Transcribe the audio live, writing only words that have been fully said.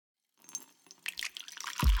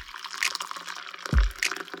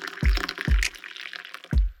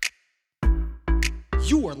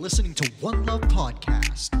You are listening to One Love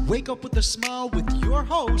Podcast. Wake up with a smile with your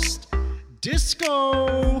host,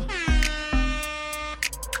 Disco.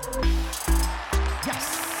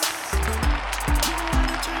 Yes.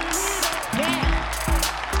 Yeah.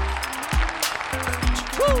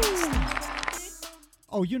 Woo.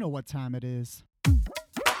 Oh, you know what time it is.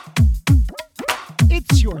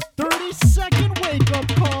 It's your 30-second wake-up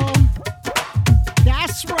call.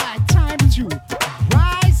 That's right, time to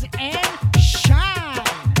rise and shine.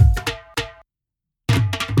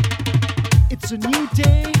 It's a new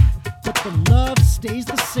day, but the love stays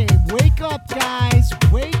the same. Wake up, guys.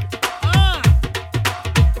 Wake up.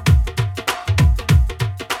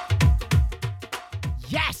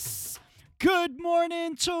 Yes. Good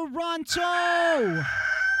morning, Toronto.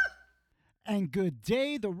 And good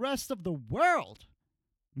day, the rest of the world.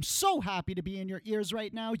 I'm so happy to be in your ears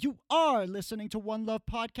right now. You are listening to One Love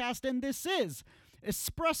Podcast, and this is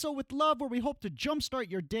Espresso with Love, where we hope to jumpstart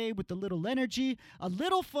your day with a little energy, a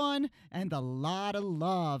little fun, and a lot of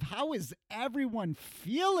love. How is everyone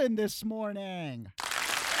feeling this morning?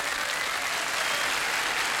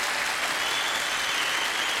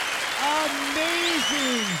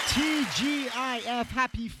 Amazing! TGIF.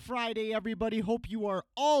 Happy Friday, everybody. Hope you are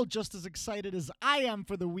all just as excited as I am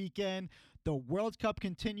for the weekend. The World Cup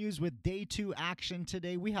continues with day 2 action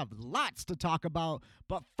today. We have lots to talk about.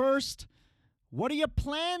 But first, what are your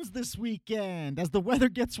plans this weekend? As the weather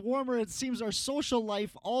gets warmer, it seems our social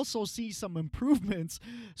life also sees some improvements.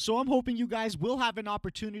 So I'm hoping you guys will have an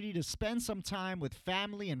opportunity to spend some time with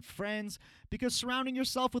family and friends, because surrounding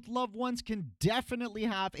yourself with loved ones can definitely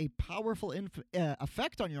have a powerful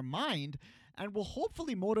effect on your mind and will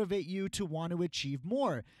hopefully motivate you to want to achieve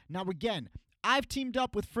more. Now, again, I've teamed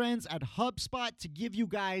up with friends at HubSpot to give you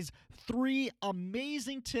guys 3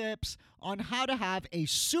 amazing tips on how to have a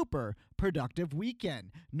super productive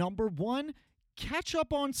weekend. Number 1, catch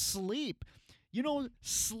up on sleep. You know,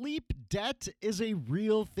 sleep debt is a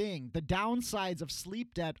real thing. The downsides of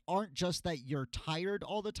sleep debt aren't just that you're tired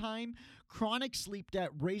all the time. Chronic sleep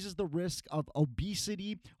debt raises the risk of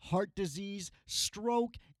obesity, heart disease,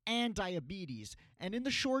 stroke, and diabetes. And in the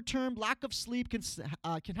short term, lack of sleep can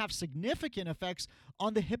have significant effects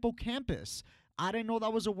on the hippocampus. I didn't know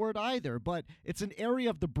that was a word either, but it's an area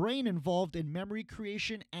of the brain involved in memory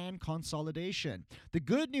creation and consolidation. The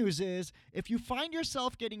good news is, if you find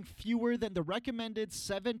yourself getting fewer than the recommended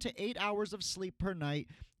 7 to 8 hours of sleep per night,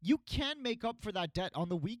 you can make up for that debt on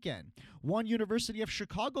the weekend. One University of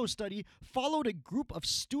Chicago study followed a group of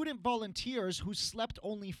student volunteers who slept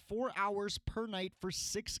only 4 hours per night for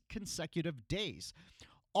 6 consecutive days.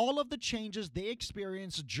 All of the changes they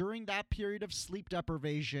experienced during that period of sleep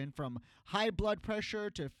deprivation, from high blood pressure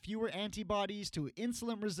to fewer antibodies to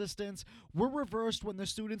insulin resistance, were reversed when the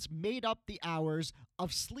students made up the hours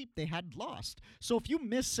of sleep they had lost. So if you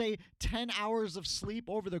miss, say, 10 hours of sleep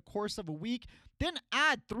over the course of a week, then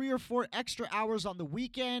add 3 or 4 extra hours on the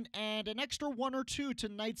weekend and an extra 1 or 2 to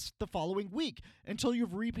nights the following week until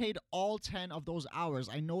you've repaid all 10 of those hours.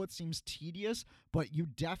 I know it seems tedious, but your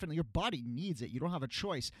body needs it. You don't have a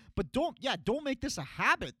choice. But don't make this a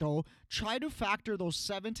habit, though. Try to factor those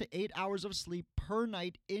 7 to 8 hours of sleep per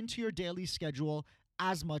night into your daily schedule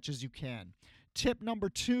as much as you can. Tip number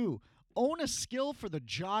 2. Own a skill for the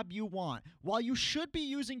job you want. While you should be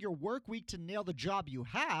using your work week to nail the job you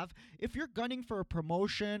have, if you're gunning for a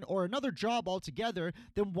promotion or another job altogether,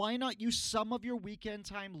 then why not use some of your weekend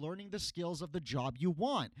time learning the skills of the job you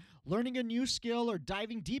want? Learning a new skill or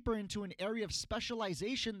diving deeper into an area of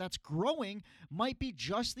specialization that's growing might be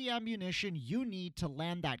just the ammunition you need to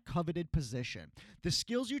land that coveted position. The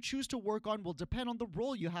skills you choose to work on will depend on the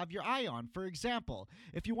role you have your eye on. For example,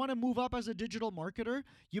 if you want to move up as a digital marketer,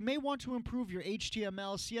 you may want to improve your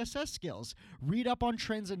HTML, CSS skills, read up on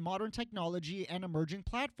trends in modern technology and emerging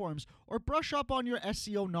platforms, or brush up on your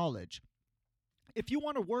SEO knowledge. If you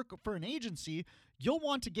want to work for an agency, you'll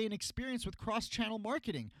want to gain experience with cross-channel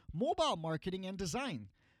marketing, mobile marketing, and design.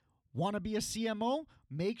 Want to be a CMO?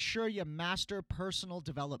 Make sure you master personal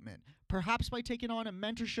development, perhaps by taking on a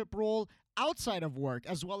mentorship role outside of work,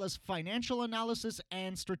 as well as financial analysis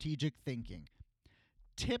and strategic thinking.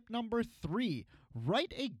 Tip number 3,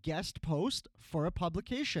 write a guest post for a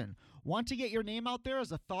publication. Want to get your name out there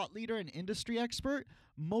as a thought leader and industry expert?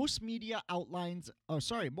 Most media outlets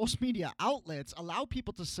allow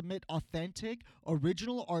people to submit authentic,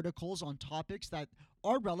 original articles on topics that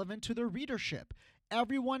are relevant to their readership.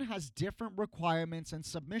 Everyone has different requirements and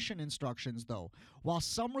submission instructions, though. While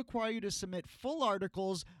some require you to submit full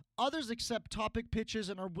articles, Others accept topic pitches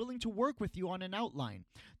and are willing to work with you on an outline.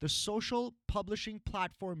 The social publishing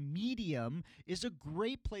platform Medium is a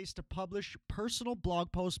great place to publish personal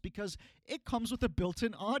blog posts because it comes with a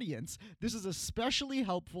built-in audience. This is especially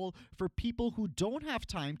helpful for people who don't have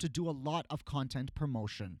time to do a lot of content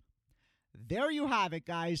promotion. There you have it,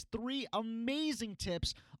 guys. 3 amazing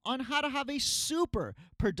tips on how to have a super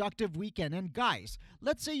productive weekend. And guys,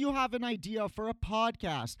 let's say you have an idea for a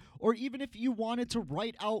podcast, or even if you wanted to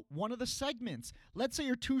write out one of the segments. Let's say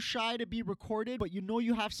you're too shy to be recorded, but you know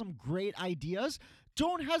you have some great ideas.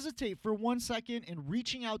 Don't hesitate for 1 second in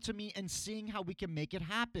reaching out to me and seeing how we can make it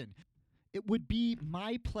happen. It would be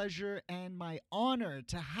my pleasure and my honor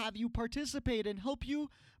to have you participate and help you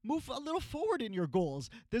move a little forward in your goals.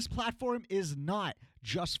 This platform is not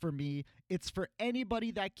just for me. It's for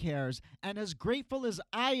anybody that cares. And as grateful as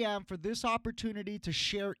I am for this opportunity to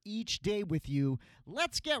share each day with you,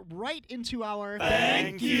 let's get right into our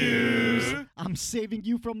thank yous. I'm saving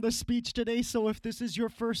you from the speech today, so if this is your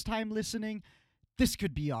first time listening, this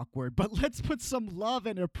could be awkward, but let's put some love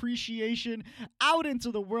and appreciation out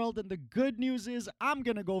into the world. And the good news is I'm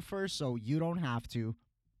going to go first, so you don't have to.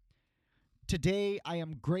 Today, I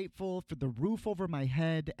am grateful for the roof over my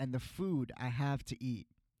head and the food I have to eat.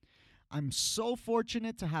 I'm so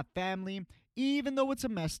fortunate to have family, even though it's a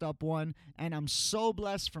messed up one, and I'm so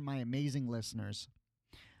blessed for my amazing listeners.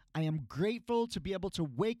 I am grateful to be able to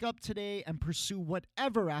wake up today and pursue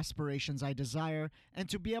whatever aspirations I desire, and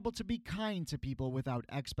to be able to be kind to people without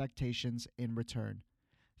expectations in return.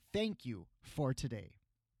 Thank you for today.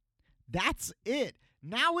 That's it.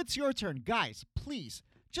 Now it's your turn. Guys, please,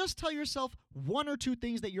 just tell yourself 1 or 2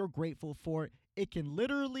 things that you're grateful for. It can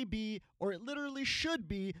literally be, or it literally should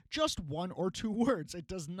be, just 1 or 2 words. It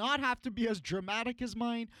does not have to be as dramatic as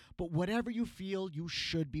mine, but whatever you feel, you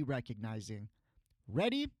should be recognizing.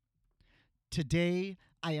 Ready? Today,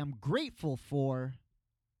 I am grateful for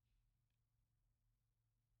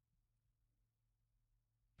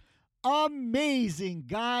amazing,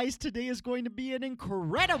 guys. Today is going to be an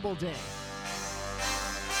incredible day.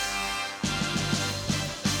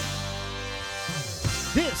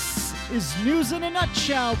 This is News in a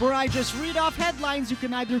Nutshell, where I just read off headlines you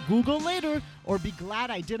can either Google later or be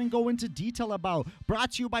glad I didn't go into detail about.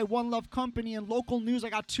 Brought to you by One Love Company. And local news, I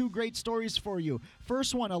got 2 great stories for you.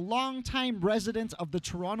 First one, a longtime resident of the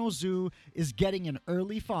Toronto Zoo is getting an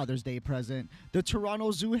early Father's Day present. The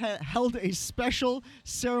Toronto Zoo held a special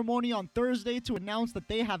ceremony on Thursday to announce that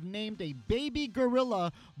they have named a baby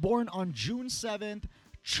gorilla born on June 7th,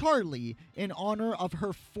 Charlie, in honor of her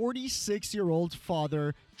 46-year-old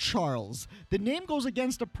father, Charles. The name goes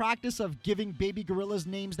against the practice of giving baby gorillas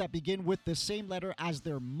names that begin with the same letter as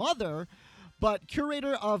their mother, but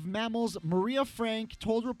curator of mammals Maria Frank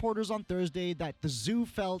told reporters on Thursday that the zoo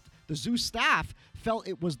staff felt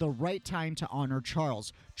it was the right time to honor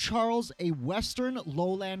Charles. Charles, a western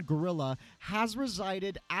lowland gorilla, has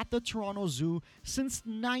resided at the Toronto Zoo since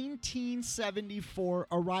 1974,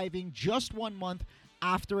 arriving just 1 month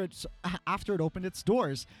after it opened its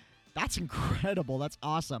doors. That's incredible. That's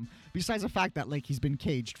awesome. Besides the fact that, he's been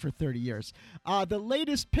caged for 30 years. The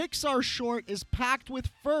latest Pixar short is packed with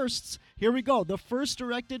firsts. Here we go. The first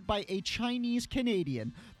directed by a Chinese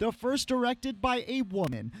Canadian. The first directed by a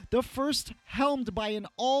woman. The first helmed by an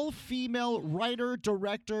all-female writer,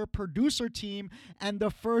 director, producer team. And the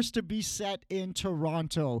first to be set in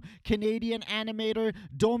Toronto. Canadian animator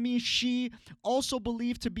Domi Shi, also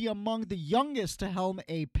believed to be among the youngest to helm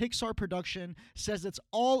a Pixar production, says it's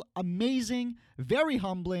all amazing, very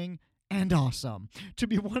humbling, and awesome to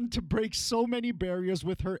be one to break so many barriers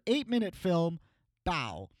with her 8-minute film,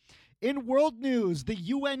 Bow. In world news, the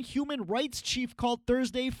UN Human Rights Chief called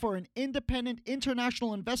Thursday for an independent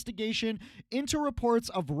international investigation into reports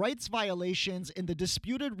of rights violations in the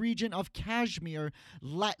disputed region of Kashmir,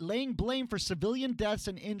 laying blame for civilian deaths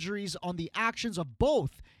and injuries on the actions of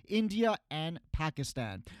both India and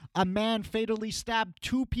Pakistan. A man fatally stabbed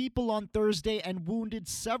 2 people on Thursday and wounded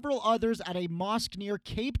several others at a mosque near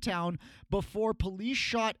Cape Town before police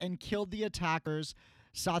shot and killed the attackers,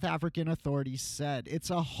 South African authorities said. It's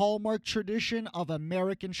a hallmark tradition of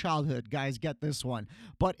American childhood. Guys, get this one.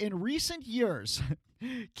 But in recent years,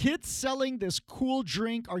 kids selling this cool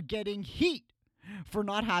drink are getting heat for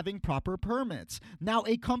not having proper permits. Now,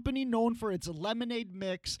 a company known for its lemonade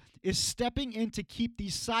mix is stepping in to keep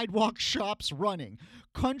these sidewalk shops running.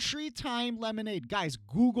 Country Time Lemonade. Guys,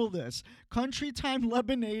 Google this. Country Time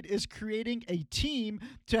Lemonade is creating a team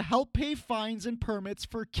to help pay fines and permits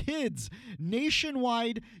for kids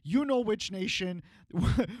nationwide, you know which nation,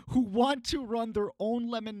 who want to run their own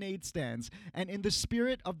lemonade stands. And in the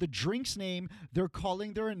spirit of the drink's name, they're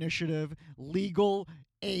calling their initiative Legal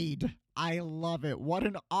aid. I love it. What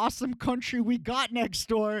an awesome country we got next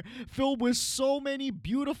door, filled with so many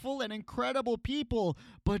beautiful and incredible people.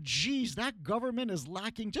 But geez, that government is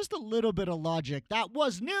lacking just a little bit of logic. That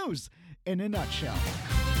was news in a nutshell.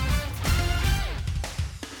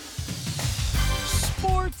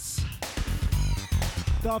 Sports.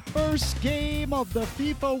 The first game of the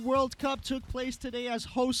FIFA World Cup took place today as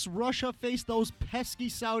hosts Russia faced those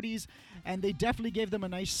pesky Saudis, and they definitely gave them a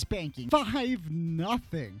nice spanking.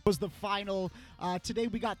 5-0 was the final. Today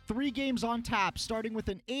we got 3 games on tap, starting with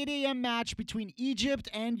an 8 a.m. match between Egypt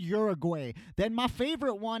and Uruguay. Then my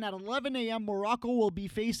favorite one at 11 a.m., Morocco will be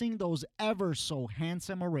facing those ever so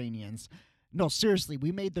handsome Iranians. No, seriously,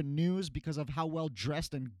 we made the news because of how well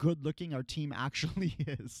dressed and good looking our team actually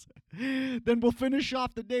is. Then we'll finish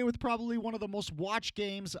off the day with probably one of the most watched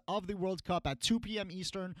games of the World Cup at 2 p.m.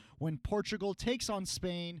 Eastern when Portugal takes on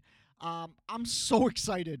Spain. I'm so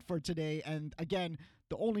excited for today. And again,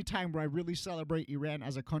 the only time where I really celebrate Iran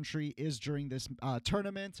as a country is during this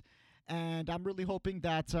tournament. And I'm really hoping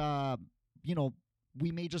that, we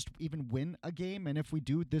may just even win a game, and if we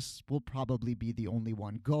do, this will probably be the only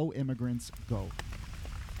one. Go, immigrants, go.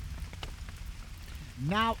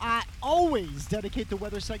 Now, I always dedicate the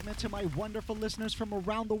weather segment to my wonderful listeners from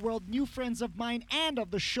around the world, new friends of mine and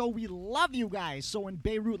of the show. We love you guys. So in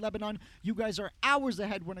Beirut, Lebanon, you guys are hours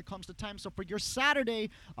ahead when it comes to time. So for your Saturday,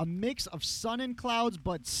 a mix of sun and clouds,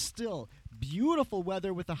 but still beautiful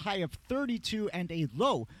weather with a high of 32 and a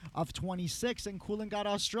low of 26 in Coolangatta,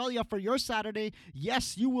 Australia. For your Saturday,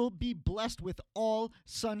 yes, you will be blessed with all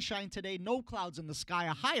sunshine today. No clouds in the sky,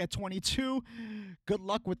 a high of 22. Good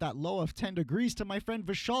luck with that low of 10 degrees. To my friend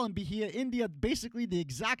Vishal in Bahia, India, basically the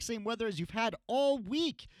exact same weather as you've had all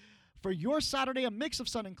week. For your Saturday, a mix of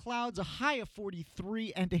sun and clouds, a high of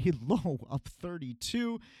 43 and a low of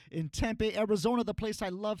 32. In Tempe, Arizona, the place I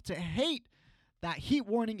love to hate, that heat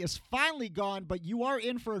warning is finally gone, but you are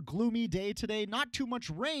in for a gloomy day today. Not too much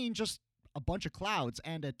rain, just a bunch of clouds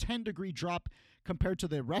and a 10-degree drop compared to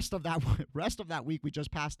the rest of that week we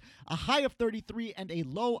just passed. A high of 33 and a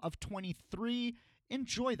low of 23.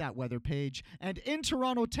 Enjoy that weather page. And in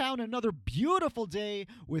Toronto town, another beautiful day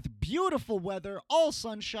with beautiful weather, all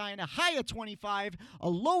sunshine, a high of 25, a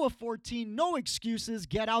low of 14. No excuses.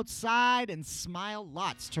 Get outside and smile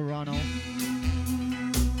lots, Toronto.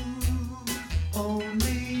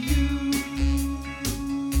 Only you,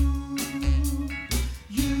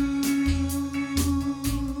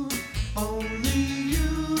 only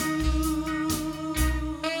you.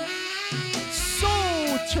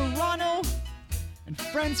 So, Toronto and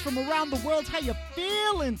friends from around the world, how you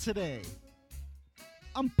feeling today?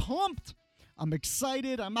 I'm pumped. I'm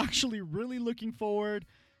excited. I'm actually really looking forward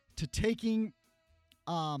to taking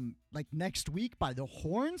next week by the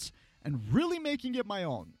horns and really making it my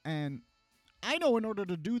own. And I know in order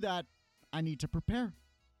to do that, I need to prepare.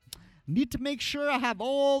 Need to make sure I have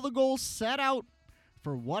all the goals set out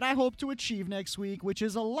for what I hope to achieve next week, which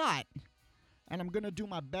is a lot. And I'm going to do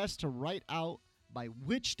my best to write out by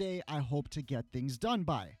which day I hope to get things done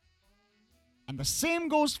by. And the same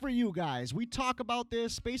goes for you guys. We talk about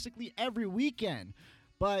this basically every weekend.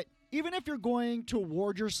 But even if you're going to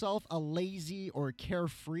award yourself a lazy or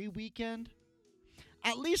carefree weekend,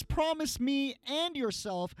 at least promise me and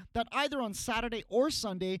yourself that either on Saturday or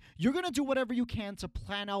Sunday, you're going to do whatever you can to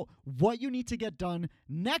plan out what you need to get done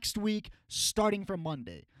next week, starting from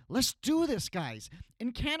Monday. Let's do this, guys.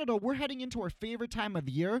 In Canada, we're heading into our favorite time of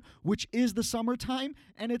year, which is the summertime,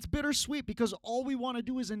 and it's bittersweet because all we want to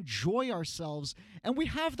do is enjoy ourselves, and we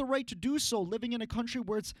have the right to do so living in a country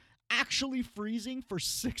where it's actually freezing for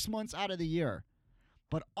 6 months out of the year.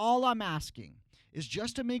 But all I'm asking is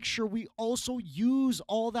just to make sure we also use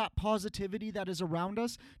all that positivity that is around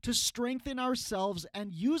us to strengthen ourselves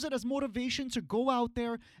and use it as motivation to go out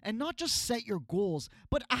there and not just set your goals,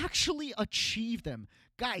 but actually achieve them.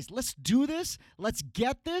 Guys, let's do this. Let's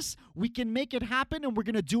get this. We can make it happen, and we're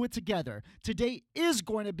going to do it together. Today is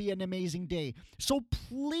going to be an amazing day. So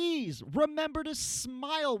please remember to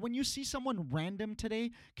smile when you see someone random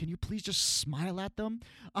today. Can you please just smile at them?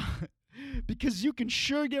 Because you can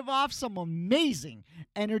sure give off some amazing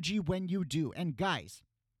energy when you do. And guys,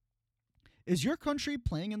 is your country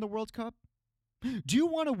playing in the World Cup? Do you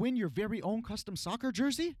want to win your very own custom soccer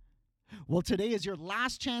jersey? Well, today is your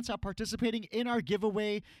last chance at participating in our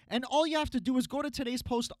giveaway. And all you have to do is go to today's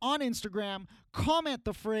post on Instagram, comment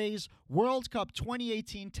the phrase World Cup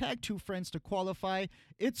 2018, tag 2 friends to qualify.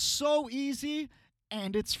 It's so easy.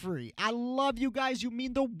 And it's free. I love you guys. You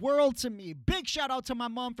mean the world to me. Big shout out to my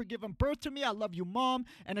mom for giving birth to me. I love you, Mom.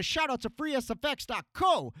 And a shout out to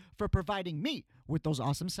FreeSFX.co for providing me with those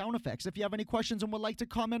awesome sound effects. If you have any questions and would like to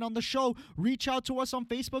comment on the show, reach out to us on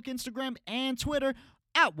Facebook, Instagram, and Twitter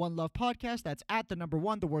at One Love Podcast. That's at the number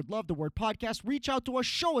one, the word love, the word podcast. Reach out to us,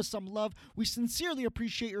 show us some love. We sincerely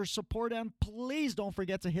appreciate your support, and please don't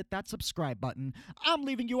forget to hit that subscribe button. I'm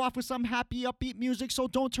leaving you off with some happy, upbeat music, so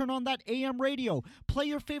don't turn on that AM radio. Play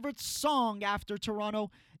your favorite song after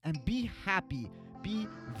Toronto, and be happy. Be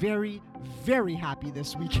very, very happy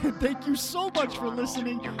this weekend. Thank you so much for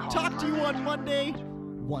listening. Talk to you on Monday.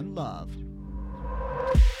 One love.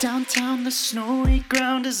 Downtown, the snowy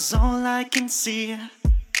ground is all I can see.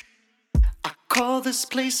 I call this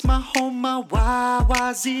place my home, my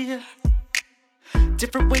YYZ.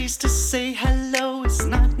 Different ways to say hello is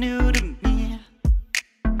not new to me.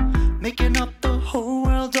 Making up the whole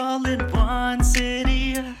world all in one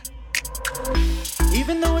city.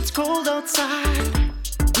 Even though it's cold outside,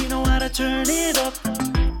 we know how to turn it up.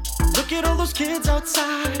 Look at all those kids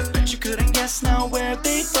outside, bet you couldn't guess now where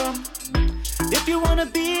they from. If you wanna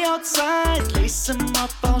be outside, lace them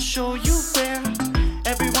up, I'll show you where.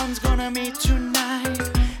 Everyone's gonna meet tonight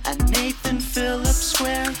at Nathan Phillips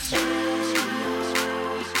Square.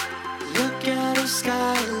 Look at the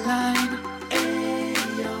skyline,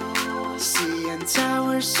 ayo. Seeing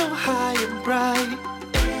towers so high and bright,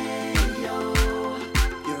 ayo.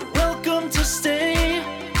 You're welcome to stay.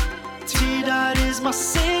 T-Dot is my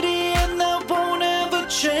city and that won't ever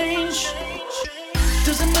change.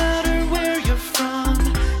 Doesn't matter where you're from,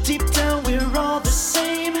 deep down we're all the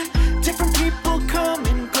same. Different people come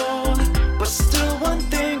and go, but still one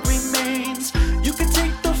thing remains. You can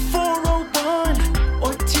take the 401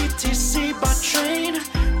 or TTC by train.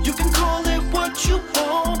 You can call it what you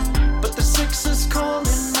want, but the 6 is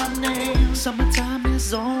calling my name. Summertime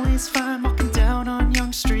is always fine, walking down on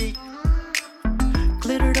Yonge Street.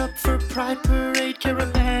 Glittered up for Pride Parade,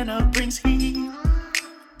 Caravana brings heat.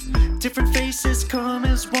 Different faces come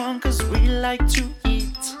as one, cause we like to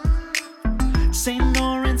eat. St.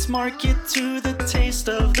 Lawrence Market to the taste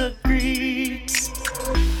of the Greeks.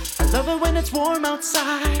 I love it when it's warm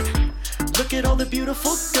outside. Look at all the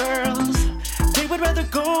beautiful girls. They would rather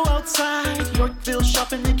go outside. Yorkville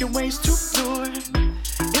shopping, making ways to lure.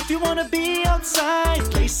 If you wanna be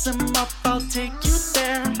outside, lace them up, I'll take you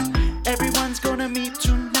there. Everyone's gonna meet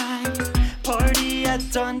tonight. Party at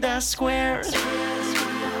Dundas Square.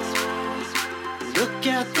 Look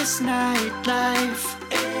at this nightlife,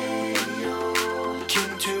 ayo.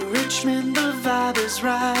 King to Richmond, the vibe is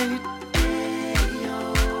right,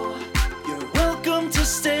 ayo. You're welcome to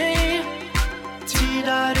stay.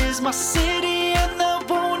 T-Dot is my city and that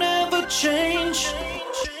won't ever change.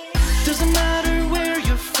 Doesn't matter where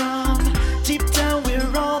you're from, deep down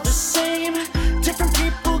we're all the same. Different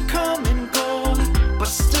people come and go, but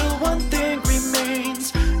still one thing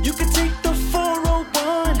remains. You can take the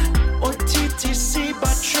 401 or TTC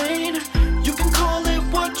by train. You can call it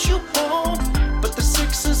what you want, but the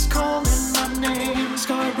 6 is calling my name.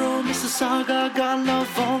 Scarborough, Mississauga, got love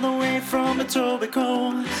all the way from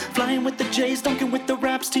Etobicoke. Flying with the Jays, dunking with the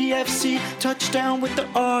Raps, TFC, touchdown with the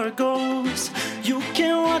Argos. You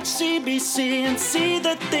can watch CBC and see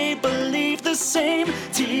that they believe the same.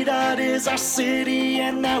 T-Dot is our city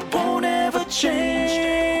and that won't ever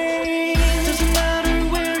change. Doesn't matter